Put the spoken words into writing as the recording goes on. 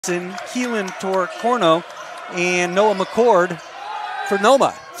Keelan toward Corno, and Noah McCord for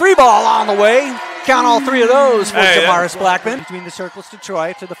Noma. Three ball on the way. Count all three of those for Jamaris Blackman. Between the circles to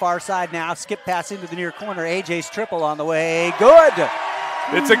Troy, to the far side now. Skip pass into the near corner. AJ's triple on the way. Good.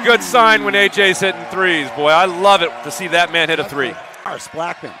 It's a good sign when AJ's hitting threes, boy. I love it to see that man hit a three. Jamaris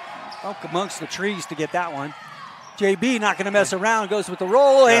Blackman up amongst the trees to get that one. JB not going to mess around, goes with the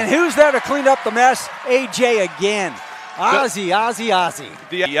roll, and who's there to clean up the mess? AJ again. Ozzy.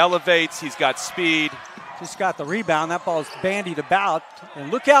 He elevates, he's got speed. Just got the rebound. That ball's bandied about. And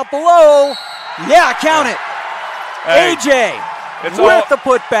look out below. Yeah, count it. Hey, AJ with the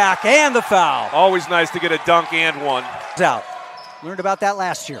putback and the foul. Always nice to get a dunk and one. Out. Learned about that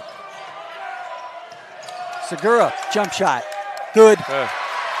last year. Segura, jump shot. Good.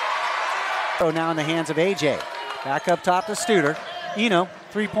 So now in the hands of AJ. Back up top to Studer. Eno,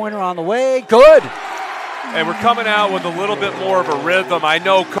 three-pointer on the way. Good. And we're coming out with a little bit more of a rhythm. I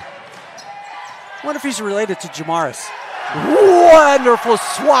know. Wonder if he's related to Jamaris. Wonderful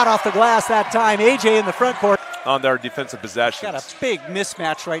swat off the glass that time. AJ in the front court. On their defensive possessions. Got a big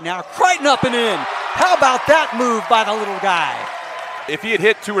mismatch right now. Crichton up and in. How about that move by the little guy? If he had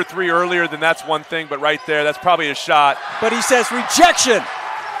hit 2 or 3 earlier, then that's one thing. But right there, that's probably a shot. But he says rejection.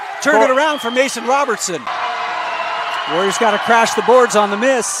 Turn it around for Mason Robertson. Warriors got to crash the boards on the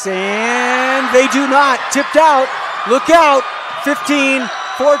miss, and they do not. Tipped out. Look out.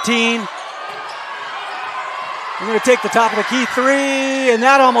 15-14. We're going to take the top of the key three, and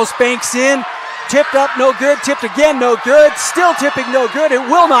that almost banks in. Tipped up, no good. Tipped again, no good. Still tipping, no good. It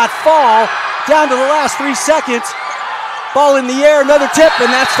will not fall. Down to the last 3 seconds. Ball in the air, another tip,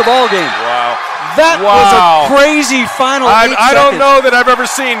 and that's the ball game. Wow. That was a crazy final 8 seconds. I don't know that I've ever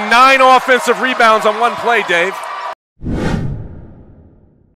seen 9 offensive rebounds on one play, Dave.